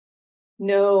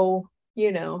no,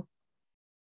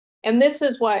 and this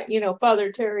is why,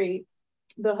 Father Terry,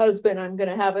 the husband I'm going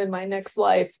to have in my next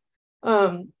life,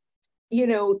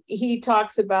 he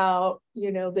talks about,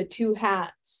 the two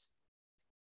hats,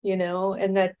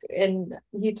 and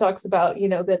he talks about,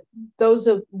 that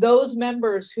those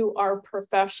members who are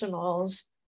professionals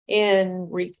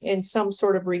in some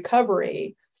sort of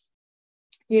recovery,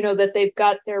 that they've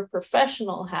got their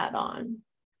professional hat on.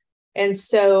 And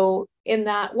so in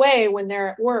that way, when they're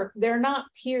at work, they're not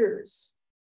peers,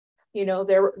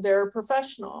 they're a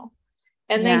professional,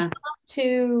 and they have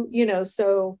to,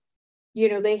 so,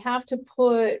 they have to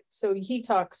put, so he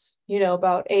talks,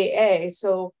 about AA.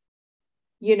 So,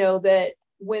 that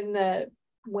when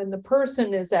the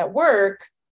person is at work,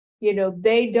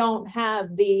 they don't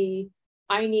have the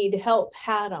I need help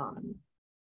hat on.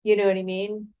 You know what I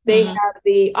mean? They have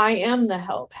the I am the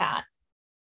help hat.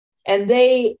 And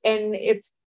the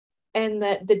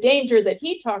danger that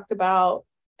he talked about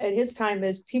at his time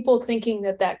is people thinking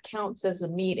that counts as a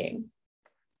meeting,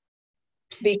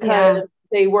 because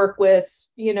they work with,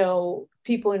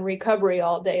 people in recovery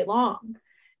all day long.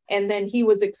 And then he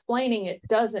was explaining it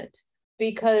doesn't,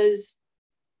 because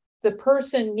the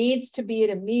person needs to be at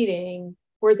a meeting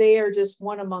where they are just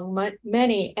one among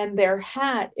many, and their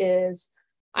hat is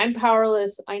I'm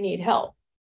powerless, I need help.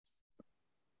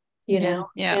 And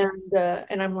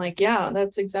I'm like, yeah,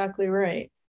 that's exactly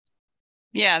right.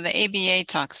 Yeah, the ABA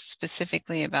talks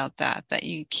specifically about that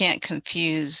you can't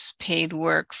confuse paid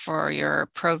work for your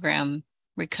program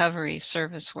recovery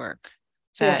service work,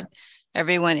 that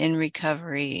everyone in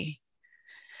recovery,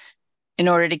 in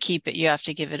order to keep it, you have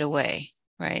to give it away,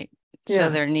 right? So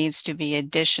there needs to be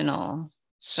additional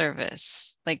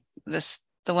service. Like the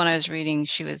one I was reading,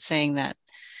 she was saying that,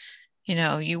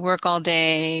 you work all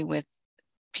day with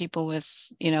people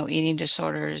with, eating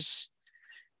disorders.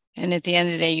 And at the end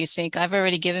of the day, you think, I've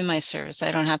already given my service.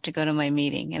 I don't have to go to my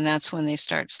meeting. And that's when they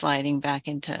start sliding back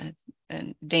into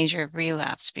danger of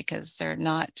relapse, because they're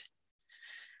not,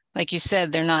 like you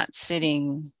said, they're not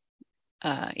sitting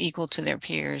equal to their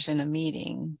peers in a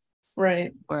meeting.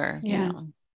 Right. Where,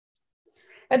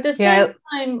 At the same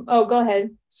time, oh, go ahead.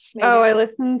 Maybe. Oh, I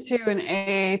listened to an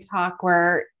AA talk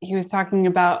where he was talking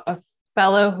about a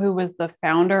fellow who was the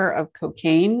founder of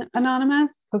Cocaine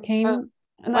Anonymous.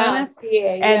 Wow,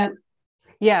 CA, and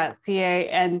CA.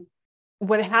 And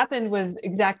what happened was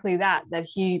exactly that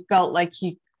he felt like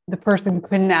the person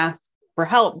couldn't ask for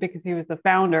help because he was the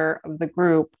founder of the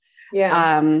group.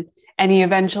 And he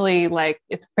eventually,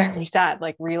 it's very sad,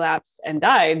 relapsed and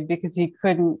died because he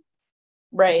couldn't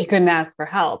ask for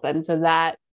help. And so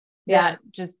that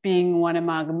just being one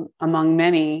among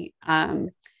many,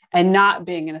 and not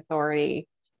being an authority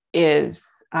is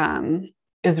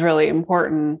really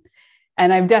important.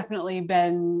 And I've definitely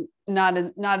been not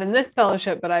in this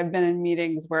fellowship, but I've been in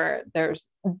meetings where there's,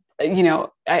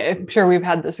 I'm sure we've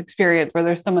had this experience where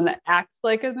there's someone that acts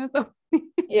like an authority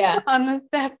on the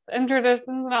steps and traditions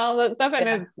and all that stuff.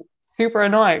 And it's super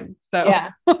annoying. So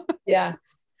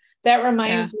that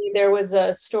reminds me, there was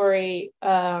a story.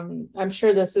 I'm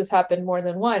sure this has happened more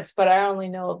than once, but I only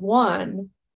know of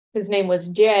one. His name was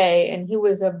Jay, and he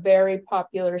was a very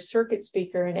popular circuit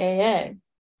speaker in AA.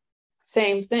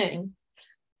 Same thing.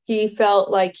 He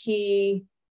felt like he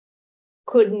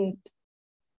couldn't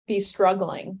be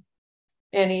struggling,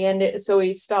 and so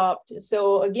he stopped.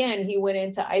 So again, he went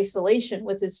into isolation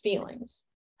with his feelings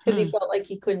because he felt like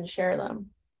he couldn't share them.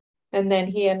 And then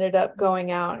he ended up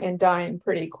going out and dying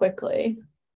pretty quickly.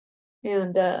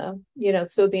 And,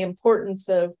 so the importance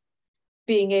of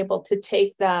being able to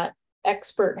take that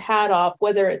expert hat off,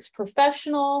 whether it's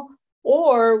professional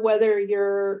or whether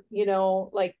you're,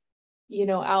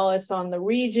 Alice on the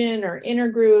region or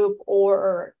intergroup,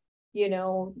 or,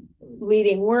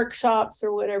 leading workshops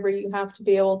or whatever, you have to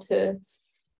be able to,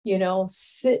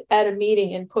 sit at a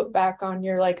meeting and put back on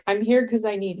your, I'm here because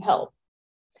I need help.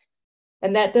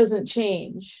 And that doesn't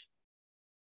change.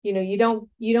 You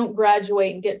don't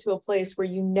graduate and get to a place where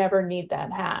you never need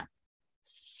that hat.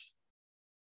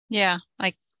 Yeah,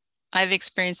 I've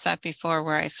experienced that before,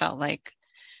 where I felt like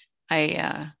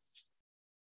I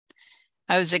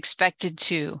was expected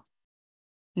to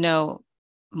know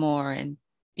more and,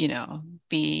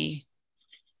 be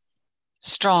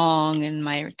strong in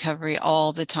my recovery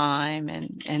all the time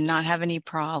and not have any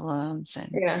problems.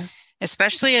 And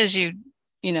especially as the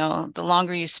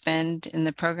longer you spend in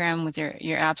the program with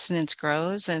your abstinence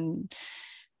grows. And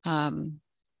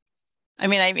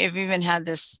I've even had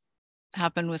this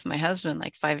happen with my husband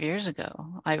 5 years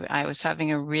ago. I was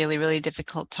having a really, really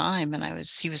difficult time, and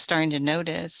he was starting to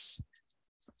notice.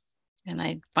 And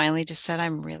I finally just said,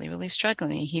 I'm really, really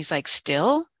struggling. He's like,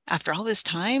 still? after all this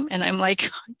time. And I'm like,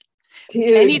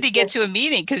 Dude. I need to get to a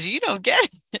meeting because you don't get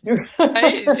it.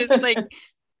 Right? It's just like,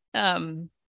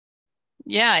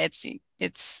 yeah,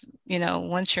 it's, you know,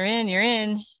 once you're in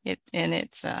it, and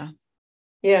it's,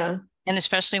 yeah. And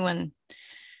especially when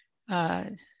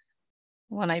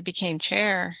I became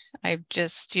chair, I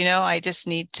just, you know, I just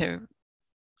need to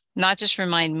not just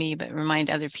remind me, but remind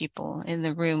other people in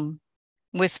the room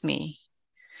with me,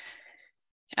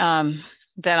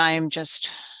 that I am just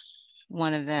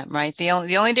one of them, right? The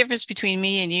only difference between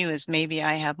me and you is maybe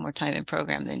I have more time in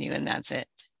program than you, and that's it.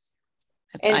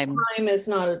 And time is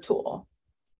not a tool.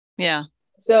 Yeah.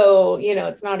 So, you know,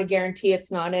 it's not a guarantee.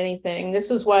 It's not anything. This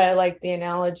is why I like the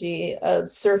analogy of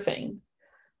surfing.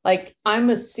 Like, I'm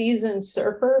a seasoned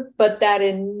surfer, but that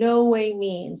in no way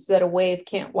means that a wave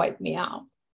can't wipe me out.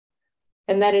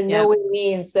 And that in no way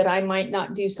means that I might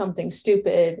not do something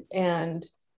stupid and,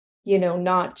 you know,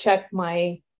 not check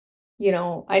my, you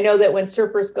know, I know that when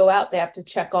surfers go out, they have to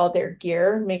check all their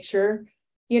gear, make sure,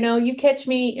 you know, you catch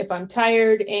me if I'm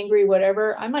tired, angry,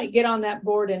 whatever, I might get on that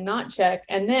board and not check.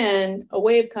 And then a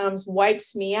wave comes,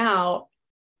 wipes me out,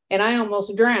 and I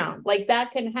almost drown. Like,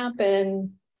 that can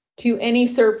happen to any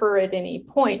surfer at any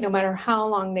point, no matter how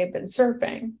long they've been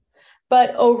surfing.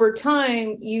 But over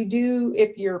time, you do,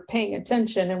 if you're paying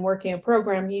attention and working a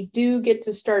program, you do get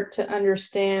to start to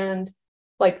understand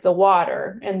like the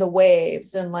water and the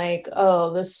waves and like,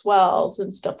 oh, the swells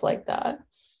and stuff like that.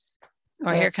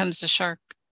 Or here comes the shark.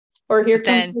 Or here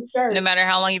comes the shark. No matter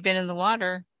how long you've been in the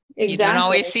water, exactly. You don't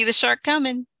always see the shark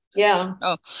coming. Yeah.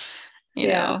 Oh, you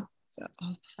know. So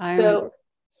I'm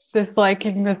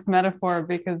disliking this metaphor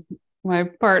because my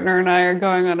partner and I are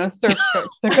going on a surf trip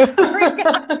to Costa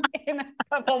Rica in a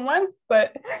couple months,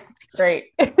 but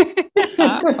great.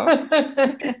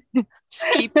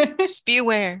 Just be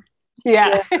aware.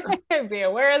 Yeah. Be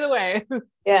aware of the waves.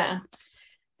 Yeah.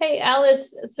 Hey,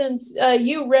 Alice, since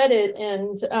you read it,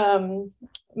 and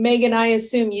Megan, I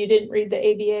assume you didn't read the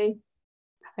ABA.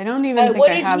 I don't even think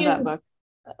I have that book.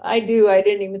 I do. I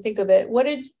didn't even think of it.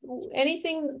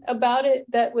 Anything about it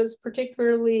that was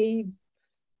particularly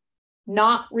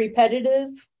not repetitive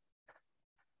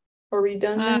or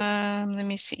redundant? Let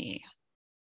me see.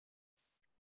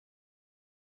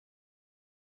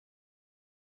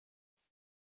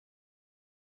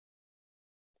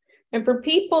 And for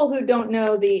people who don't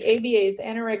know, the ABA is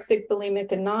Anorexic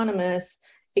Bulimic Anonymous.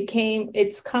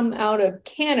 It's come out of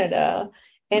Canada,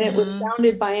 and it was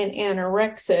founded by an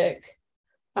anorexic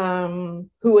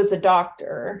who was a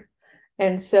doctor.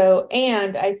 And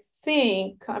I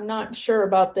think, I'm not sure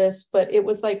about this, but it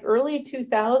was like early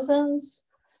 2000s,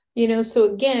 you know,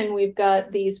 so again, we've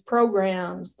got these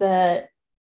programs that,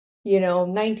 you know,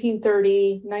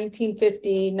 1930,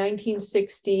 1950,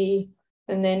 1960,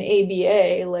 and then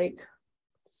ABA, like,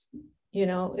 you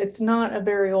know, it's not a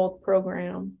very old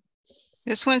program.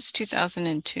 This one's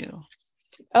 2002.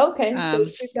 Okay. So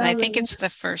I think it's the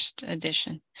first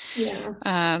edition. Yeah.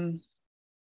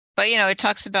 But, you know, it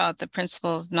talks about the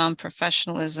principle of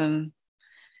non-professionalism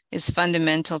is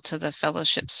fundamental to the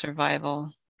fellowship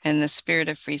survival and the spirit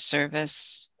of free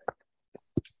service.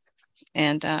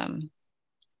 And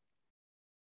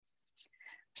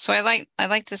so I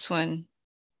like this one.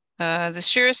 The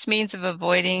surest means of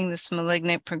avoiding this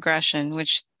malignant progression,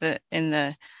 which in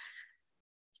the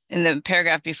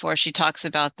paragraph before, she talks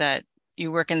about that you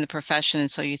work in the profession,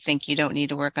 and so you think you don't need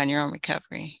to work on your own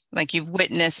recovery. Like, you've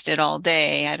witnessed it all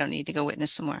day. I don't need to go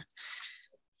witness some more.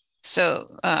 So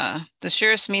the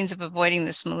surest means of avoiding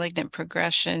this malignant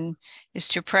progression is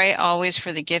to pray always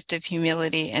for the gift of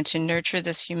humility and to nurture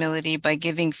this humility by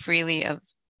giving freely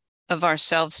of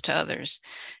ourselves to others.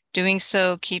 Doing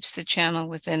so keeps the channel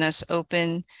within us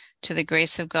open to the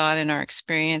grace of God, and our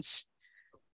experience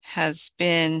has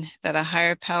been that a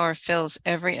higher power fills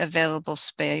every available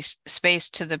space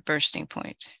to the bursting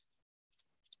point.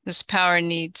 This power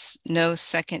needs no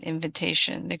second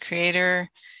invitation. The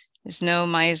Creator is no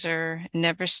miser,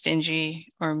 never stingy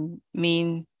or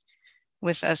mean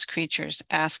with us creatures.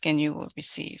 Ask and you will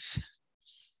receive.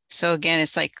 So again,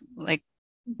 it's like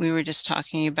we were just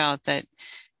talking about, that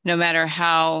no matter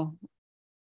how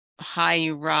high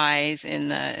you rise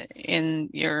in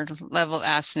your level of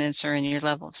abstinence or in your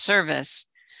level of service,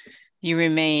 you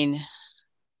remain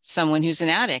someone who's an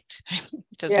addict.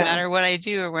 It doesn't matter what I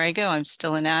do or where I go, I'm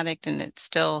still an addict, and it's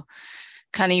still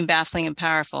cunning, baffling, and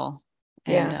powerful.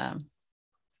 And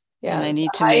and I need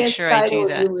to make sure I do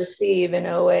that. You receive in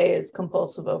OA is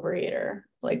compulsive overeater.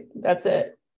 Like, that's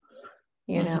it,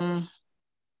 you know.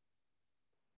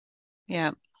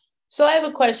 Yeah. So I have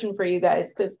a question for you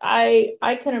guys, because I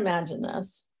can imagine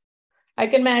this. I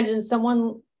can imagine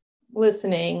someone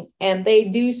listening, and they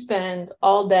do spend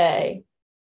all day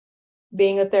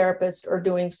being a therapist or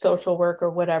doing social work or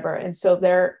whatever. And so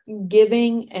they're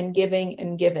giving and giving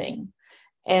and giving.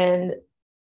 And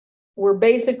we're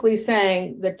basically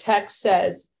saying, the text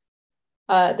says,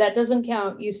 that doesn't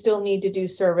count. You still need to do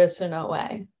service in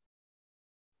OA.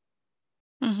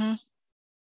 Mm-hmm.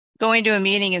 Going to a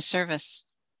meeting is service.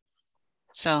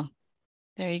 So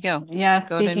there you go. Yeah,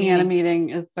 go speaking at a meeting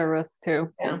is service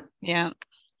too. Yeah. Yeah.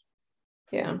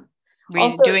 Yeah.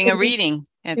 Also, doing a reading.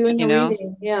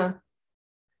 Reading. Yeah.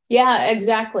 Yeah,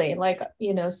 exactly. Like,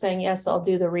 saying, yes, I'll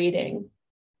do the reading.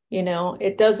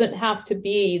 It doesn't have to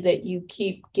be that you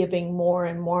keep giving more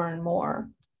and more and more,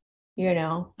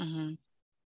 Mm-hmm.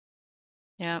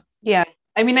 Yeah. Yeah.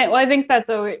 I mean, I think that's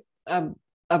a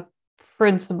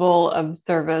principle of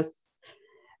service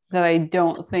that I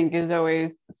don't think is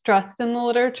always stressed in the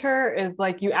literature, is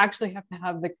like, you actually have to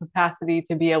have the capacity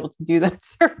to be able to do that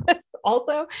service.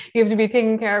 Also, you have to be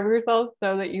taking care of yourself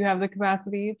so that you have the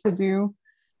capacity to do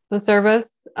the service.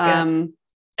 Yeah.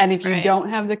 And if you don't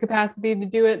have the capacity to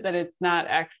do it, then it's not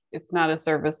a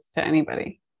service to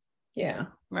anybody. Yeah.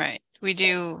 Right. We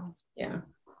do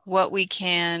what we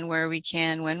can, where we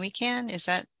can, when we can. Is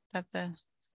that the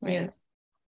right? Yeah.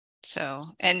 So,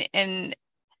 and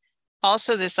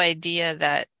also this idea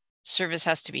that service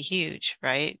has to be huge,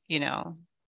 right?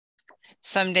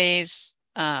 Some days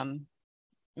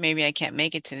maybe I can't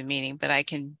make it to the meeting, but I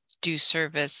can do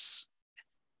service,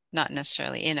 not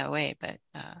necessarily in OA, but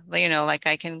like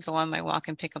I can go on my walk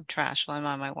and pick up trash while I'm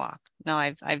on my walk. No,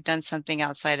 I've done something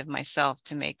outside of myself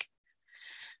to make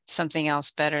something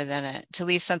else better than it, to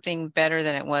leave something better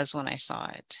than it was when I saw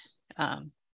it.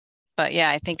 But yeah,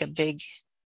 I think a big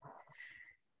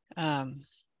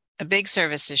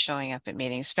service is showing up at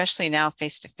meetings, especially now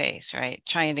face to face, right?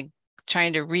 Trying to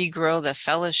regrow the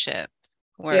fellowship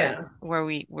where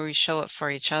we show up for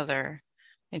each other,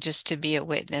 and just to be a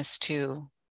witness to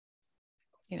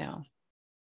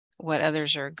what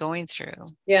others are going through.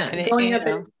 Yeah. And going up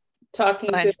and talking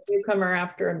to a newcomer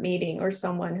after a meeting, or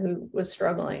someone who was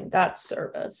struggling, that's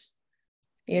service,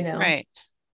 Right.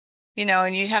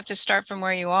 And you have to start from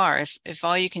where you are. If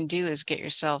all you can do is get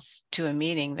yourself to a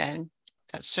meeting, then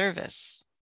that's service.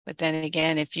 But then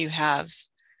again, if you have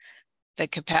the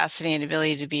capacity and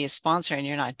ability to be a sponsor and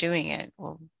you're not doing it,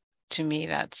 well, to me,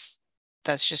 that's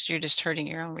just, you're just hurting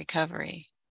your own recovery.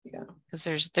 Yeah.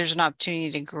 Because there's an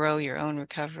opportunity to grow your own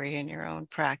recovery and your own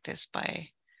practice by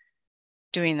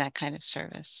doing that kind of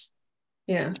service.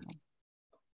 Yeah.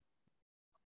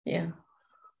 Yeah.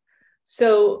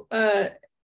 So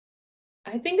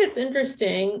I think it's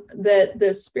interesting that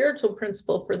the spiritual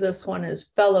principle for this one is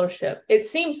fellowship. It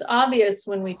seems obvious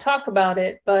when we talk about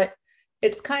it, but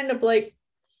it's kind of like,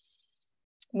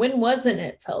 when wasn't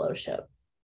it fellowship?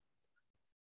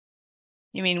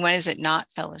 You mean, when is it not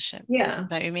fellowship? Yeah. Is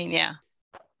that what you mean? Yeah.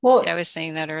 Well, yeah, I was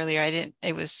saying that earlier.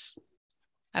 I was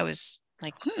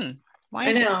like, why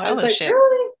is it fellowship? I was like,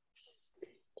 really?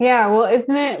 Yeah. Well,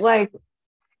 isn't it like,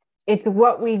 it's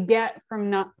what we get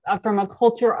from a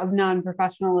culture of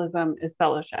non-professionalism is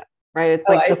fellowship, right?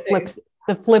 It's like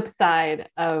the flip side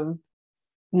of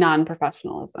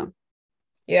non-professionalism.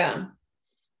 Yeah.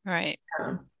 Right.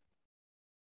 Yeah.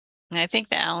 And I think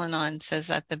the Al-Anon says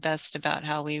that the best about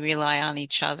how we rely on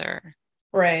each other.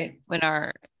 Right. When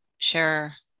it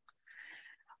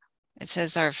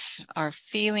says our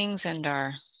feelings and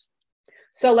our.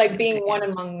 So like being one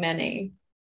among many.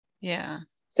 Yeah.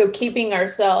 So keeping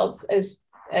ourselves as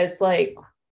like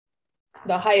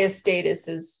the highest status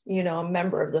is, a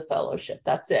member of the fellowship.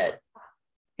 That's it.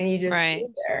 And you just stay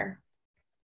there.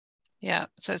 Yeah.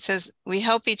 So it says, we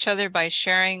help each other by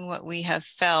sharing what we have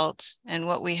felt and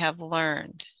what we have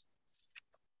learned.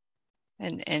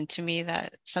 And to me,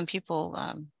 that some people,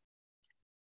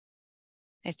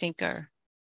 I think, are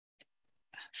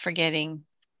forgetting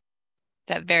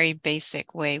that very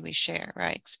basic way we share,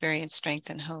 right? Experience, strength,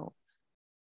 and hope.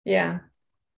 Yeah.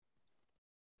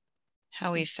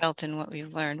 How we felt and what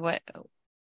we've learned, what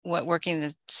working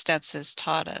the steps has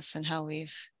taught us, and how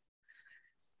we've,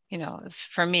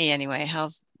 for me anyway, how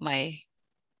my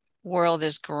world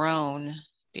has grown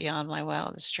beyond my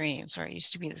wildest dreams, where it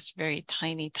used to be this very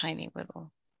tiny, tiny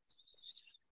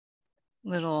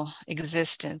little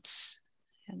existence.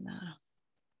 And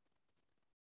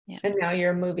yeah. And now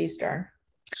you're a movie star.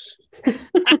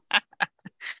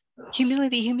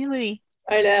 Humility.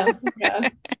 I know.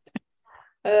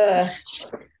 Yeah.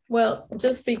 Well,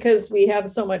 just because we have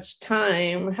so much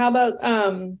time, how about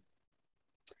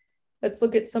let's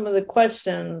look at some of the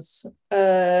questions.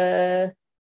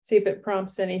 see if it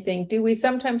prompts anything. Do we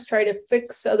sometimes try to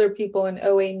fix other people in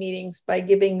OA meetings by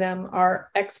giving them our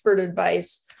expert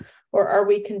advice, or are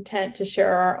we content to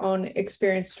share our own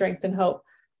experience, strength, and hope?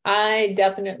 I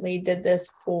definitely did this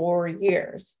for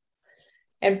years.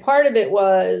 And part of it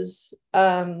was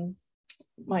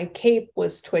my cape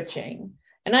was twitching.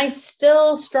 And I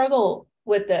still struggle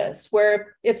with this,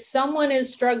 where if someone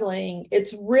is struggling,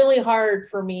 it's really hard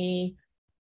for me.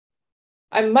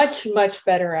 I'm much, much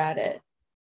better at it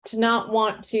to not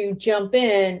want to jump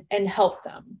in and help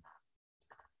them,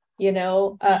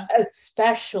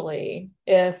 especially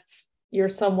if you're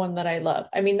someone that I love.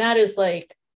 I mean, that is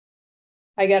like,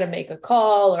 I got to make a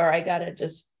call, or I got to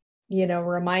just,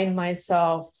 remind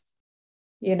myself,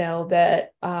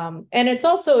 that, and it's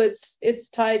also, it's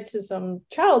tied to some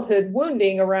childhood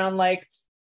wounding around like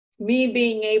me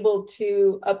being able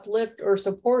to uplift or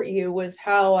support you was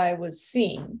how I was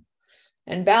seen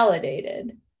and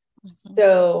validated. Mm-hmm.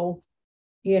 So,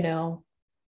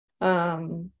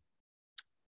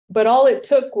 but all it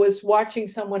took was watching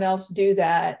someone else do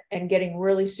that and getting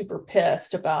really super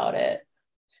pissed about it.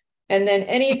 And then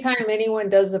anytime anyone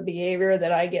does a behavior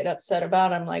that I get upset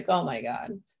about, I'm like, oh my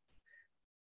God.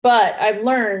 But I've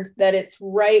learned that it's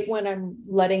right when I'm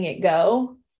letting it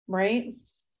go, right?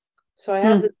 So I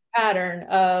have this pattern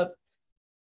of,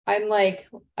 I'm like,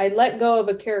 I let go of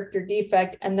a character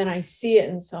defect and then I see it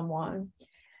in someone.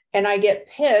 And I get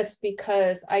pissed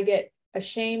because I get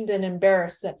ashamed and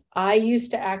embarrassed that I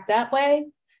used to act that way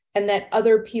and that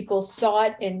other people saw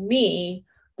it in me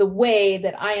the way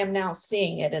that I am now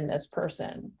seeing it in this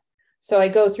person. So I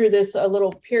go through this a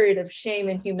little period of shame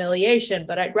and humiliation,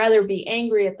 but I'd rather be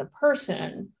angry at the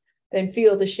person than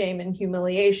feel the shame and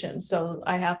humiliation. So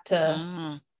I have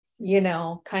to,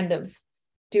 kind of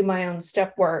do my own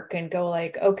step work and go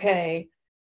like, okay,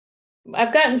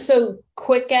 I've gotten so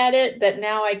quick at it that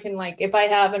now I can like, if I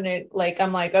haven't,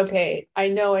 I'm like, okay, I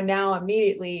know. And now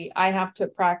immediately I have to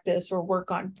practice or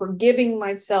work on forgiving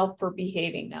myself for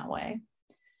behaving that way.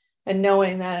 And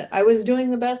knowing that I was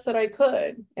doing the best that I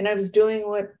could, and I was doing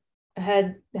what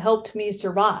had helped me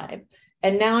survive.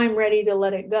 And now I'm ready to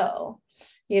let it go,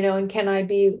 and can I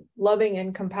be loving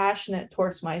and compassionate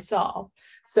towards myself?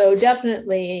 So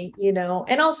definitely,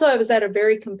 and also I was at a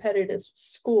very competitive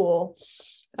school,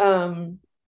 in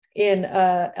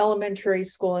elementary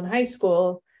school and high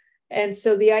school. And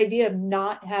so the idea of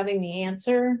not having the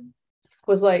answer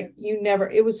was like,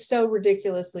 it was so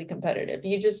ridiculously competitive.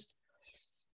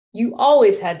 You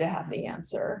always had to have the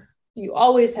answer. You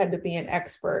always had to be an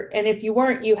expert. And if you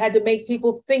weren't, you had to make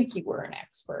people think you were an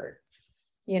expert,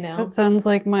 That sounds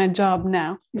like my job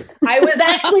now. I was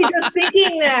actually just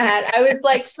thinking that. I was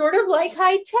like, sort of like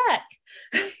high tech.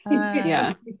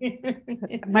 Yeah.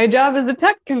 My job is a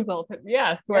tech consultant.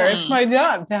 Yes, where it's my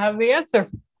job to have the answer.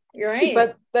 You're right.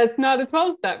 But that's not a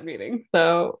 12-step meeting.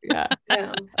 So yeah.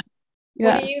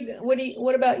 Yeah.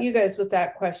 What about you guys with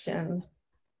that question?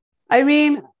 I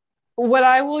mean, what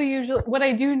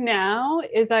I do now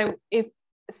is if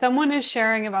someone is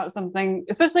sharing about something,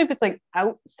 especially if it's like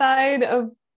outside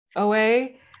of OA,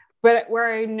 but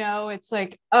where I know it's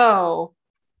like, oh,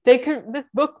 this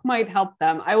book might help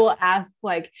them. I will ask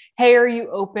like, hey, are you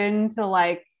open to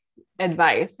like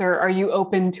advice, or are you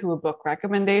open to a book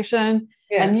recommendation?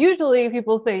 Yeah. And usually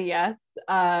people say yes.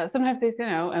 Sometimes they say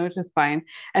no, which is fine.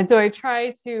 And so I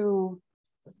try to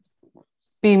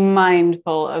be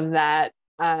mindful of that.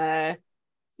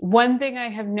 One thing I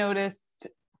have noticed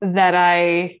that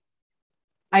I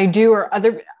do,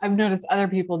 I've noticed other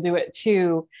people do it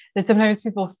too, that sometimes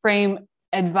people frame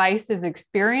advice as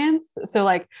experience. So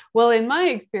like, well, in my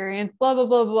experience, blah, blah,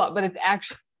 blah, blah, but it's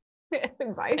actually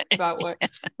advice about what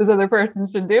this other person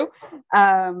should do.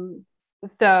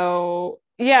 So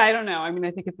yeah, I don't know. I mean,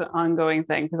 I think it's an ongoing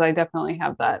thing because I definitely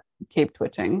have that cape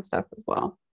twitching stuff as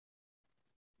well.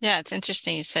 Yeah, it's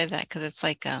interesting you say that because it's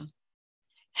like,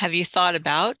 have you thought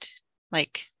about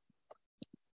like,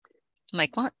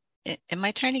 what? Am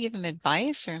I trying to give him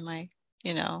advice, or am I,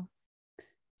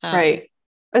 right.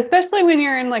 Especially when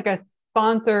you're in like a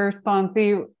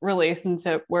sponsor-sponsee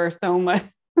relationship where so much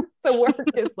the work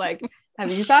is like,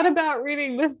 have you thought about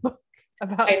reading this book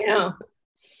about? I know.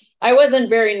 I wasn't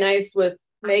very nice with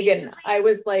Megan. I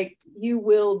was like, you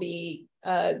will be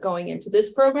going into this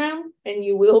program and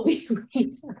you will be.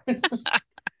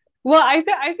 Well, I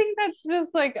think that's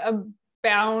just like a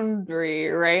boundary,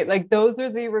 right? Like those are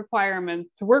the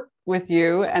requirements to work with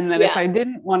you. And then if I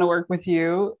didn't want to work with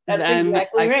you, that's then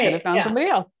exactly I right. could have found somebody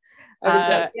else. I was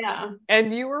like, yeah.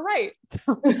 And you were right.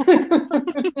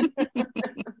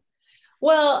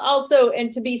 Well, also,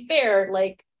 and to be fair,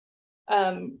 like,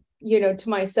 to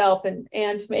myself and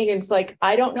to Megan's like,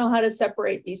 I don't know how to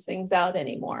separate these things out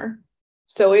anymore.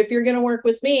 So if you're going to work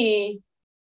with me,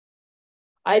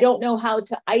 I don't know how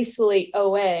to isolate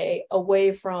OA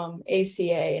away from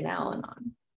ACA and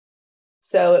Al-Anon.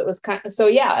 So it was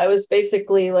it was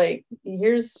basically like,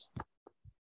 here's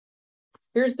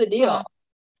the deal. Well,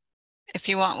 if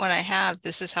you want what I have,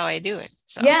 this is how I do it.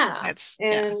 So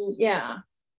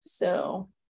so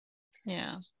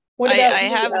yeah. What about I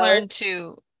have learned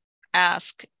to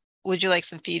ask, would you like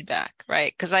some feedback?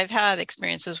 Right. Because I've had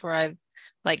experiences where I've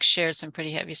like shared some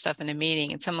pretty heavy stuff in a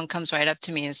meeting and someone comes right up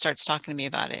to me and starts talking to me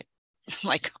about it. I'm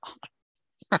like, oh,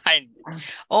 right.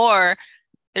 Or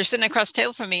they're sitting across the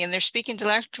table from me and they're speaking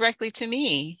directly to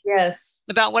me. Yes.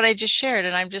 About what I just shared.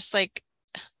 And I'm just like,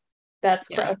 that's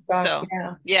crosstalk. So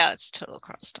yeah, it's total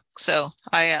crosstalk. So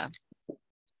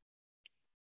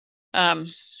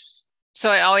so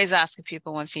I always ask if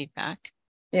people want feedback.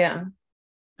 Yeah.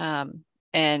 And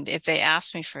if they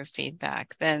ask me for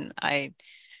feedback, then I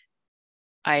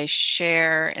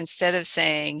share, instead of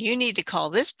saying, you need to call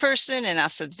this person and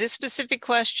ask this specific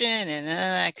question and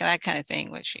that kind of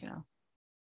thing, which,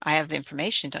 I have the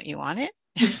information. Don't you want it?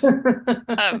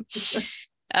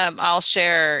 I'll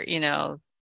share,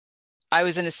 I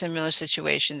was in a similar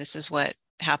situation. This is what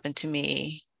happened to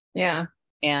me. Yeah.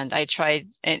 And I tried,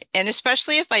 and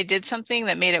especially if I did something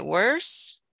that made it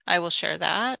worse, I will share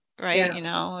that, right?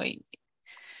 Yeah.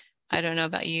 I don't know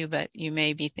about you, but you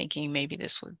may be thinking maybe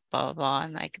this would blah, blah, blah.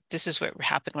 And like, this is what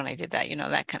happened when I did that,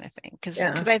 that kind of thing. Cause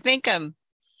I think,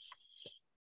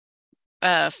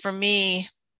 for me,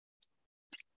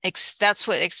 that's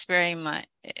what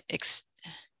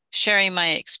sharing my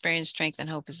experience, strength, and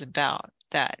hope is about.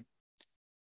 That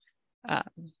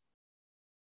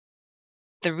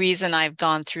the reason I've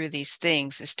gone through these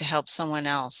things is to help someone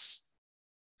else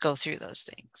go through those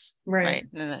things. Right.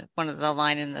 And then one of the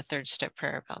line in the third step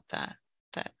prayer about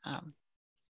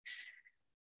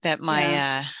that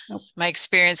my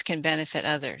experience can benefit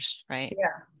others. Right.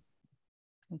 Yeah.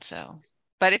 And so,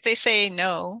 but if they say,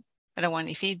 no, I don't want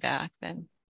any feedback, then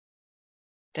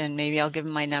maybe I'll give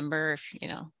them my number if you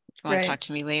want to talk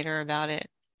to me later about it.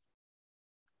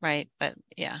 Right. But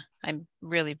yeah, I'm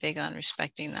really big on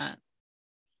respecting that,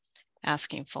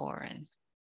 asking for, and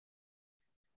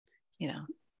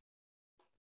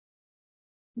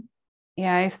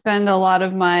Yeah, I spend a lot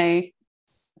of my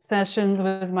sessions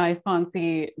with my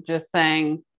sponsee just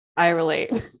saying, I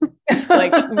relate.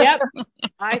 Like, yep,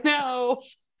 I know.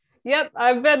 Yep,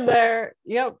 I've been there.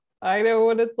 Yep, I know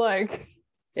what it's like.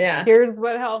 Yeah. Here's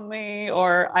what helped me,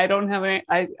 or I don't have any,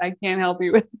 I can't help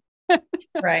you with.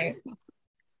 Right.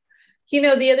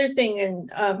 The other thing,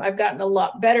 and I've gotten a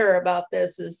lot better about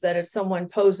this, is that if someone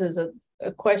poses a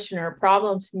question or a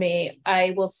problem to me,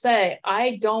 I will say,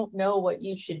 I don't know what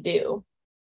you should do.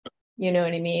 You know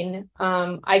what I mean?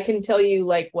 I can tell you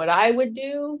like what I would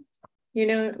do,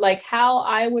 like how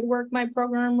I would work my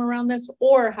program around this,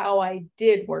 or how I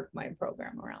did work my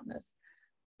program around this.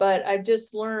 But I've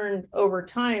just learned over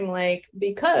time, like,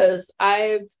 because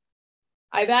I've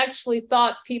actually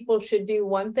thought people should do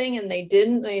one thing and they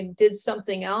didn't, they did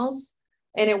something else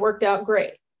and it worked out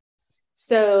great.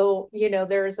 So,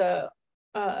 there's a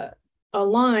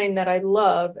line that I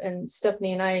love, and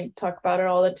Stephanie and I talk about it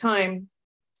all the time.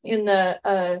 In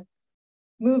the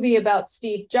movie about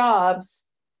Steve Jobs,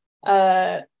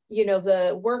 the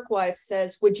work wife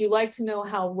says, would you like to know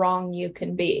how wrong you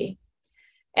can be?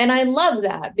 And I love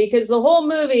that, because the whole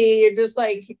movie, you're just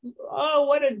like, oh,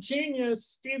 what a genius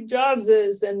Steve Jobs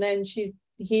is. And then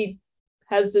he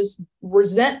has this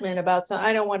resentment about something.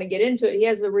 I don't want to get into it. He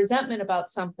has a resentment about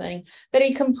something that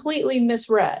he completely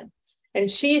misread.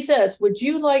 And she says, would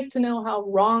you like to know how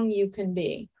wrong you can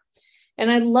be?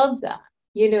 And I love that.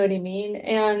 You know what I mean?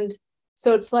 And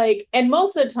so it's like, and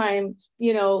most of the time,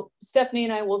 Stephanie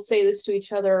and I will say this to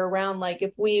each other around, like,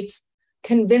 if we've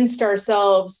convinced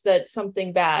ourselves that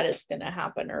something bad is going to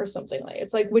happen or something, like,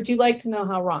 it's like, would you like to know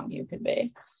how wrong you can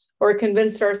be? Or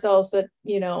convinced ourselves that,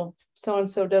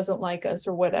 so-and-so doesn't like us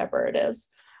or whatever it is.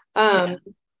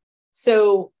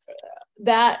 So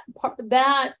that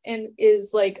and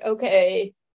is like,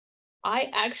 okay, I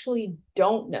actually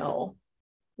don't know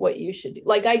what you should do.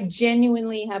 Like, I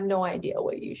genuinely have no idea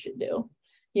what you should do.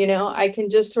 I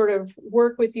can just sort of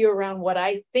work with you around what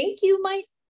I think you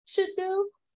should do.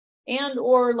 And,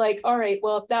 or like, all right,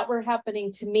 well, if that were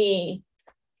happening to me,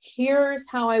 here's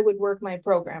how I would work my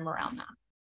program around that.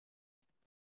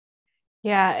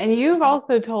 Yeah. And you've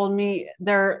also told me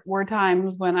there were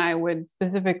times when I would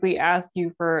specifically ask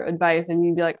you for advice and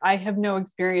you'd be like, I have no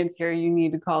experience here. You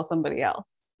need to call somebody else.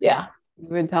 Yeah. You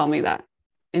would tell me that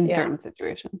in certain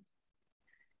situations.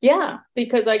 Yeah,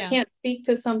 because I can't speak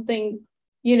to something,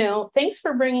 thanks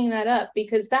for bringing that up,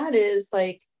 because that is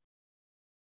like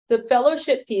the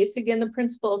fellowship piece. Again, the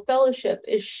principle of fellowship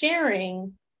is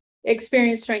sharing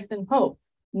experience, strength, and hope,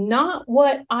 not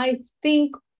what I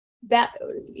think that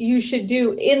you should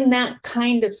do in that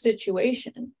kind of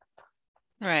situation.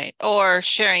 Right. Or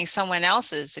sharing someone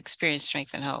else's experience,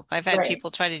 strength, and hope. I've had people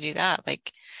try to do that.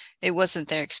 Like, it wasn't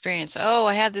their experience. Oh,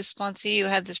 I had this sponsee who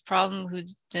had this problem who,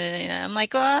 I'm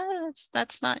like, oh,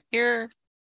 that's not your,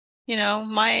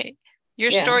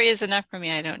 your story is enough for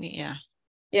me. I don't need,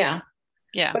 Yeah.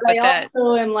 But I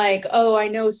also am like, oh, I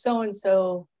know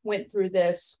so-and-so went through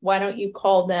this. Why don't you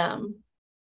call them?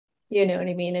 You know what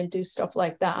I mean? And do stuff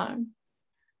like that.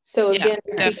 So again,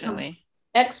 definitely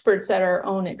experts at our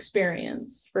own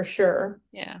experience, for sure.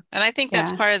 Yeah. And I think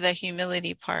that's part of the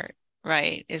humility part,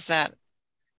 right? Is that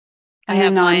and I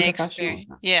have my experience.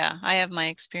 Yeah, I have my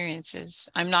experiences.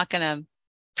 I'm not going to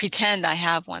pretend I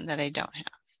have one that I don't have.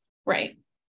 Right.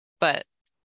 But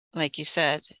like you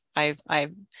said, I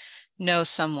know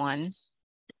someone,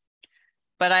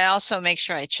 but I also make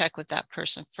sure I check with that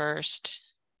person first,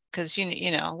 because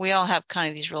we all have kind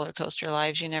of these roller coaster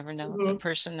lives. You never know if the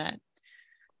person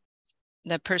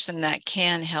that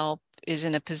can help is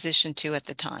in a position to at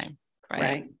the time,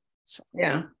 right? So.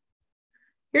 Yeah.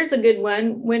 Here's a good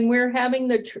one. When we're having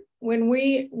when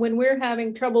we're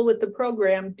having trouble with the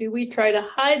program, do we try to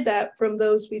hide that from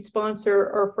those we sponsor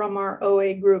or from our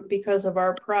OA group because of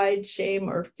our pride, shame,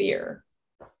 or fear?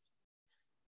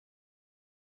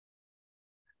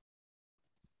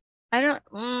 I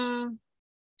don't.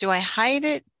 Do I hide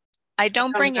it? I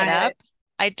don't bring it up.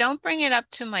 I don't bring it up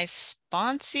to my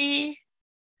sponsee.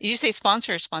 You say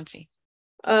sponsor or sponsee?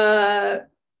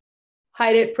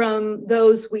 Hide it from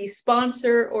those we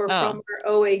sponsor or from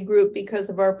our OA group because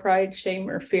of our pride, shame,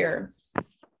 or fear.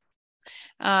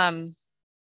 So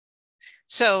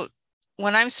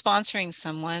when I'm sponsoring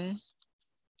someone,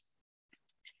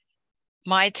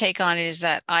 my take on it is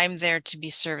that I'm there to be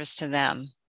service to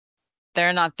them.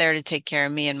 They're not there to take care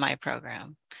of me and my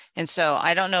program. And so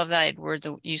I don't know if that I'd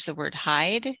use the word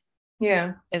hide.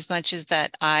 Yeah. As much as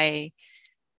that I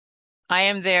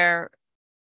am there.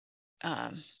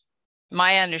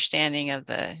 My understanding of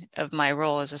my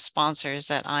role as a sponsor is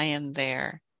that I am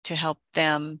there to help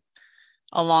them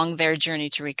along their journey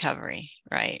to recovery,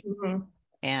 right? Mm-hmm.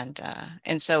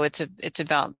 And so it's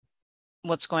about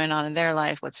what's going on in their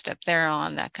life, what step they're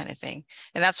on, that kind of thing.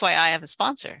 And that's why I have a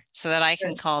sponsor, so that I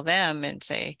can call them and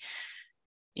say,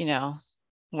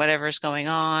 whatever's going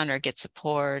on, or get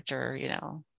support, or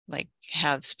like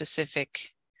have specific.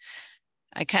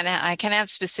 I kind of have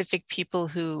specific people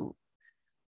who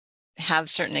have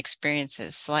certain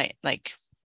experiences, like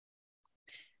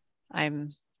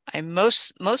I'm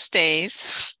most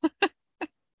days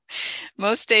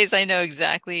most days I know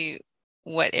exactly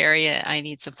what area I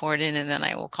need support in, and then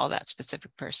I will call that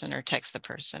specific person or text the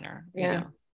person, or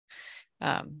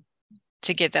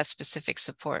to get that specific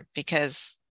support,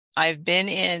 because I've been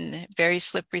in very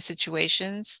slippery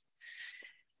situations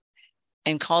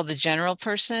and called the general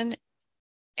person,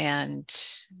 and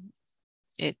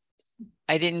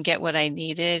I didn't get what I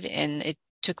needed, and it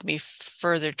took me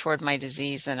further toward my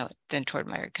disease than toward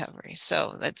my recovery.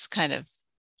 So that's kind of,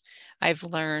 I've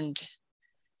learned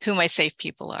who my safe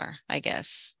people are, I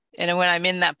guess. And when I'm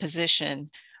in that position,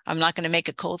 I'm not going to make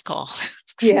a cold call.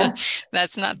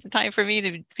 That's not the time for me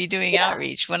to be doing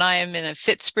outreach. When I am in a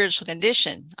fit spiritual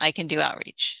condition, I can do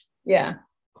outreach. Yeah.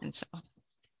 And so,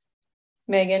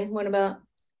 Megan, what about?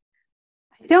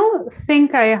 I don't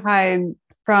think I hide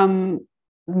from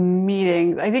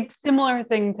meetings. I think similar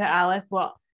thing to Alice.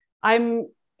 Well, I'm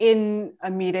in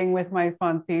a meeting with my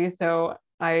sponsee, so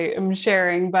I am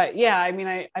sharing, but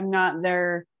I'm not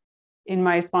there in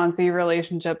my sponsee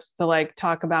relationships to like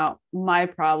talk about my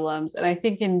problems. And I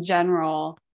think in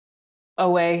general,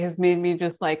 OA has made me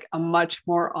just like a much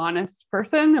more honest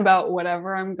person about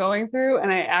whatever I'm going through.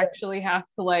 And I actually have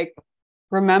to like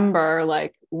remember,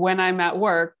 like, when I'm at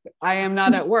work, I am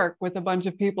not at work with a bunch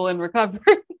of people in recovery.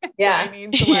 I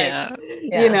need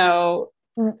to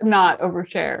not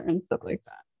overshare and stuff like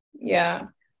that. Yeah.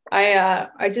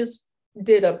 I just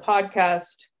did a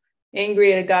podcast,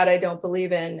 Angry at a God I Don't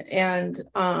Believe in. And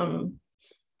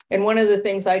one of the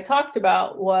things I talked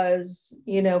about was,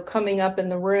 coming up in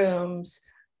the rooms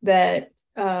that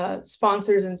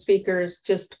sponsors and speakers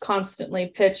just constantly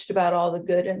pitched about all the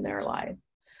good in their life.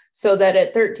 So that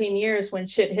at 13 years, when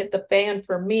shit hit the fan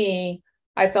for me,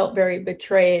 I felt very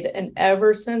betrayed. And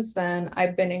ever since then,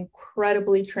 I've been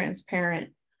incredibly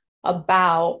transparent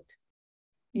about,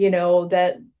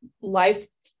 that life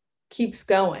keeps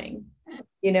going,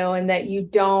 and that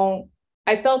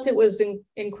I felt it was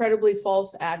incredibly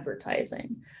false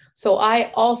advertising. So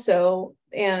I also,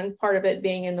 and part of it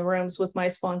being in the rooms with my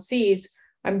sponsees,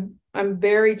 I'm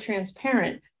very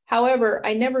transparent. However,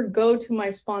 I never go to my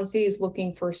sponsees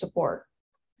looking for support.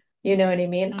 You know what I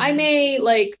mean? I may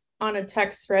like on a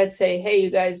text thread say, hey, you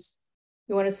guys,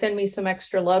 you want to send me some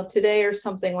extra love today or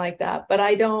something like that. But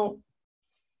I don't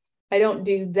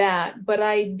do that. But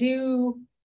I do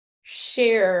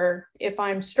share if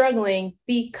I'm struggling,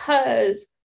 because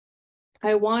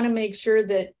I want to make sure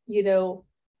that, you know,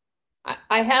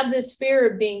 I have this fear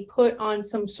of being put on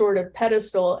some sort of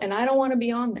pedestal, and I don't want to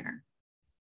be on there.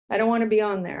 I don't want to be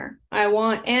on there.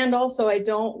 And also I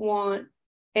don't want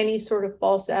any sort of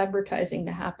false advertising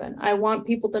to happen. I want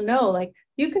people to know, like,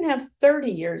 you can have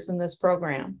 30 years in this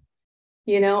program,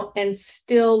 you know, and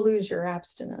still lose your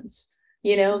abstinence.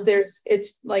 You know,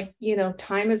 it's like, you know,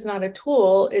 time is not a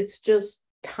tool, it's just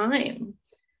time.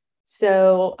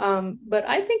 So, but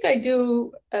I think I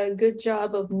do a good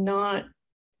job of not,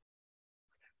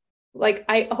 like,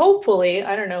 hopefully,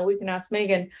 I don't know, we can ask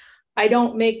Megan, I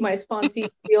don't make my sponsees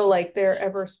feel like they're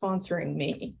ever sponsoring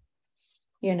me,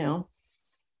 you know?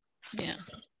 Yeah.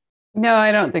 No,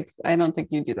 I don't think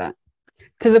you do that.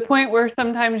 To the point where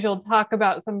sometimes you'll talk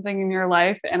about something in your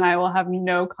life and I will have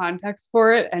no context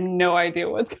for it and no idea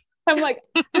what's I'm like,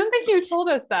 I don't think you told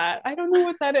us that. I don't know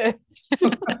what that is.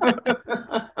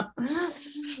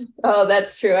 Oh,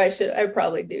 that's true. I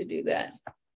probably do that.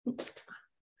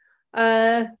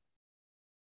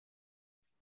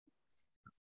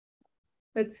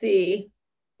 Let's see.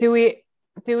 Do we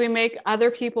make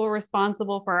other people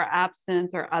responsible for our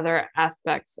abstinence or other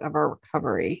aspects of our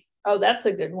recovery? Oh, that's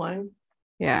a good one.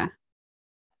 Yeah.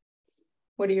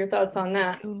 What are your thoughts on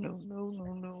that?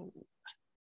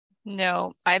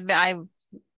 No, I've been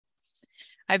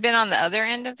on the other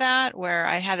end of that, where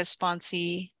I had a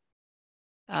sponsee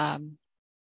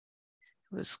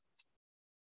was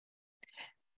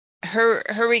her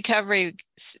recovery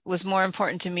was more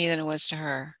important to me than it was to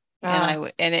her.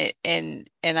 And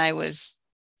I was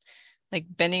like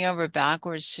bending over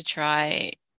backwards to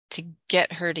try to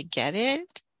get her to get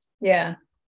it. Yeah.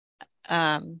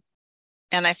 And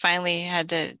I finally had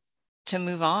to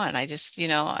move on. I just, you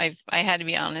know, I had to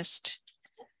be honest.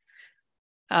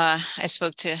 I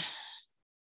spoke to,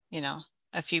 you know,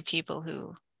 a few people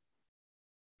who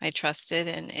I trusted,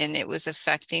 and it was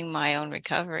affecting my own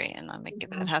recovery. And I'm like,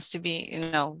 that has to be, you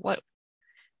know,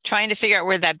 trying to figure out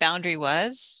where that boundary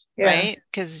was, right?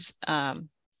 Because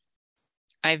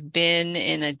I've been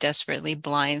in a desperately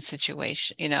blind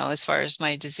situation, you know, as far as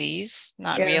my disease,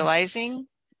 not realizing,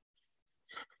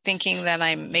 thinking that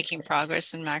I'm making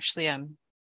progress, and actually I'm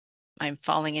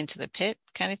falling into the pit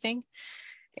kind of thing.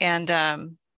 And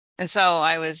so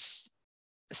I was,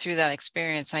 through that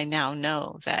experience, I now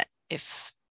know that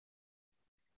if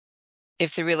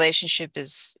the relationship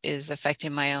is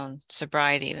affecting my own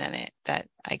sobriety, then it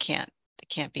can't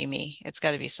be me. It's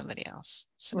got to be somebody else.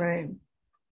 So, right.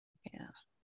 Yeah.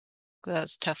 Well, that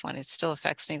was a tough one. It still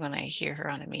affects me when I hear her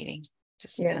on a meeting.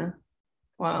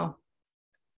 Wow.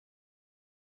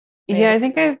 Yeah, I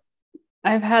think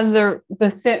I've had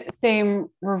the same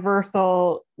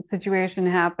reversal situation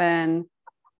happen,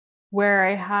 where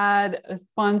I had a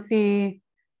sponsee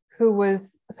who was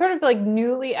sort of like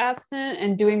newly abstinent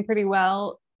and doing pretty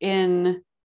well in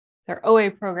their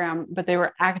OA program, but they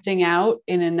were acting out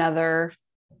in another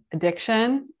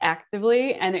addiction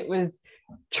actively, and it was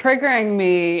triggering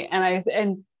me.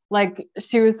 And like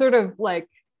she was sort of like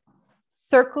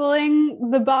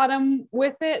circling the bottom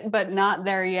with it, but not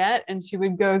there yet. And she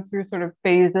would go through sort of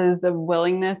phases of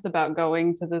willingness about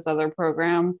going to this other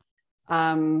program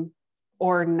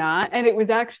or not. And it was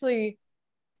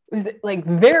like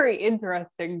very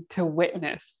interesting to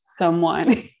witness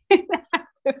someone in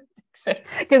active addiction,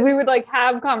 because we would like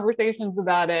have conversations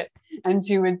about it, and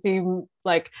she would seem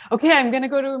like, okay, I'm going to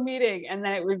go to a meeting. And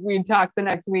then we'd talk the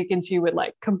next week, and she would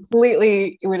like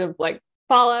completely, it would have like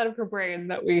fall out of her brain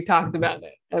that we talked about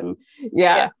it. And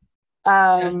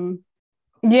and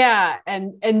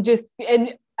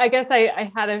I guess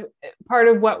I had a part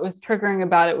of what was triggering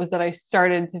about it was that I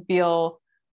started to feel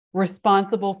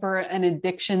responsible for an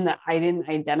addiction that I didn't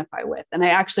identify with, and I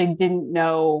actually didn't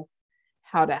know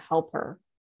how to help her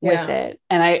with it.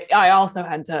 And I also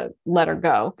had to let her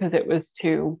go because it was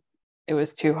too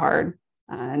hard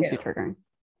and too triggering.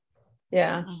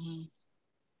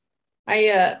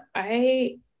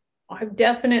 I've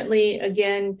definitely,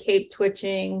 again, cape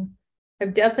twitching.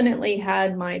 I've definitely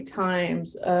had my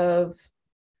times of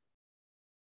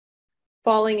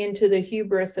falling into the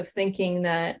hubris of thinking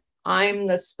that I'm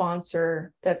the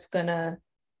sponsor that's gonna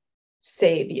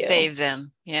save you. Save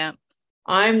them. Yeah.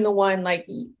 I'm the one like,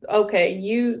 okay,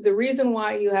 the reason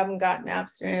why you haven't gotten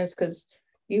abstinence is because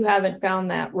you haven't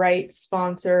found that right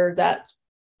sponsor.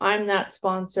 I'm that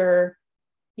sponsor,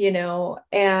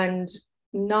 and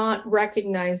not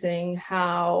recognizing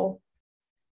how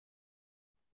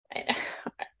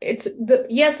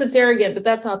yes, it's arrogant, but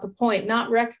that's not the point. Not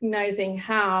recognizing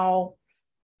how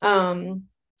I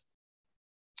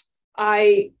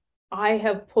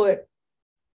have put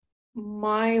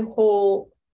my whole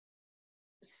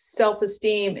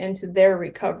self-esteem into their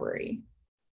recovery,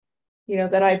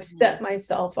 that I've set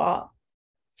myself up.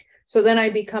 So then I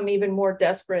become even more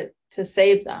desperate to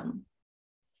save them,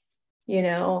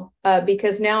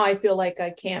 because now I feel like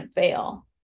I can't fail.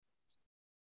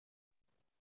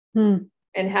 And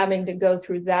having to go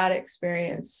through that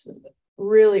experience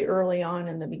really early on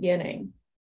in the beginning.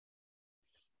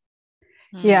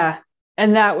 Yeah.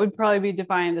 And that would probably be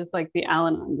defined as like the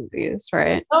Al-Anon disease,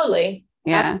 right? Totally.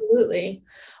 Yeah. Absolutely.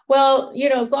 Well,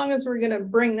 as long as we're going to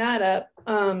bring that up,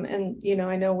 and,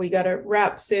 I know we got to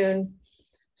wrap soon.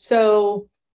 So,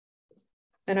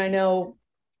 and I know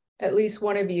at least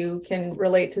one of you can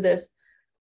relate to this.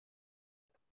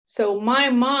 So my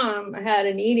mom had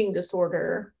an eating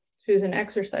disorder. She was an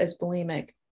exercise bulimic.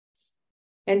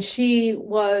 And she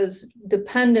was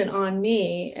dependent on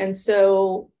me. And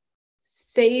so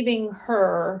saving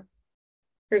her,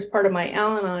 here's part of my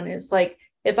Al-Anon, is like,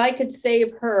 if I could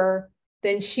save her,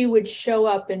 then she would show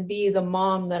up and be the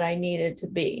mom that I needed to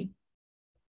be.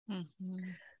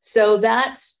 So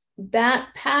that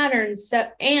pattern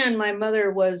set. And my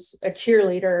mother was a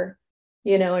cheerleader,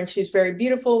 and she's very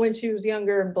beautiful when she was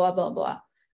younger and blah, blah, blah.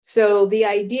 So the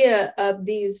idea of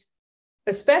these,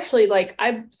 especially like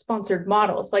I've sponsored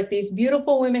models, like these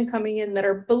beautiful women coming in that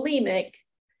are bulimic,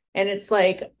 and it's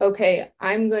like, okay,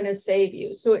 I'm going to save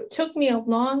you. So it took me a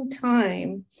long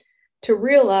time to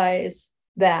realize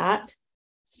that,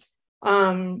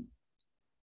 I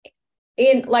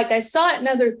saw it in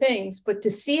other things, but to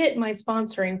see it in my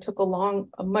sponsoring took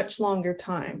a much longer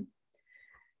time.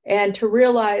 And to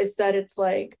realize that it's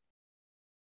like,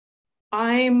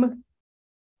 I'm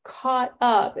caught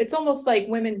up. It's almost like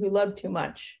Women Who Love Too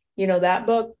Much, that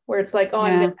book where it's like,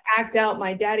 I'm going to act out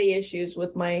my daddy issues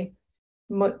with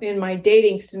in my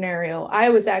dating scenario. I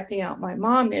was acting out my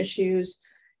mom issues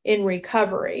in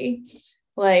recovery.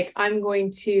 Like, I'm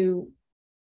going to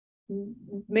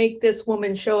make this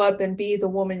woman show up and be the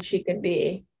woman she can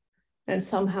be. And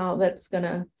somehow that's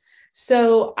gonna,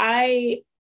 so I've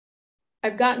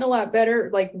gotten a lot better,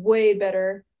 like way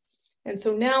better. And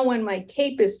so now when my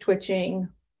cape is twitching,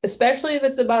 especially if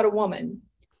it's about a woman,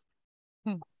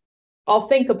 I'll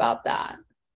think about that.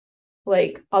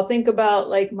 Like, I'll think about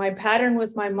like my pattern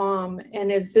with my mom,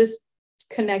 and is this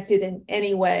connected in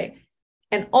any way?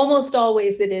 And almost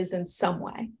always it is in some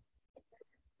way.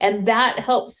 And that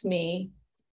helps me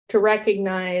to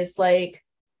recognize, like,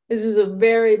 this is a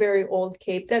very, very old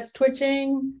cape that's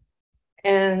twitching,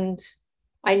 and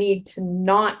I need to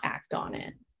not act on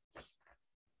it.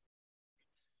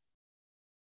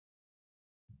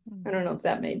 I don't know if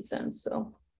that made sense.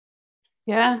 So,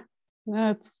 yeah,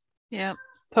 that's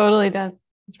totally does.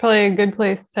 It's probably a good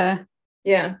place to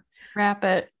wrap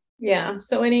it. Yeah.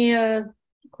 So, any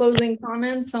closing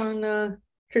comments on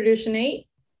tradition 8?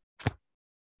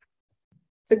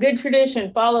 It's a good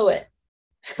tradition. Follow it.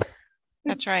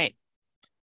 That's right.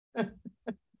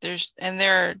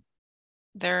 There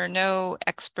are no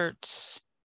experts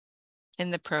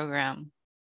in the program.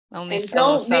 Only and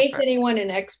fellow don't make sufferers. anyone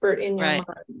an expert in your mind.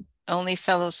 Only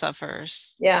fellow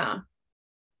sufferers. Yeah.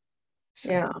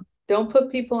 So. Yeah. Don't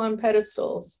put people on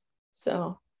pedestals.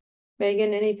 So,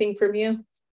 Megan, anything from you?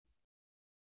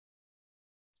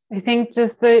 I think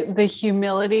just the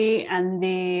humility and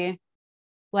the,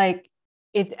 like,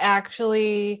 it's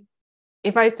actually,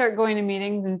 if I start going to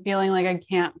meetings and feeling like I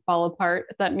can't fall apart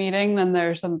at that meeting, then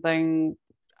there's something,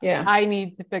 I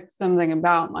need to fix something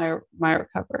about my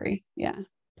recovery. Yeah.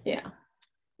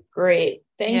 Great.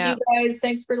 Thank you guys.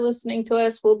 Thanks for listening to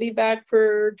us. We'll be back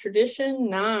for tradition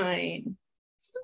 9.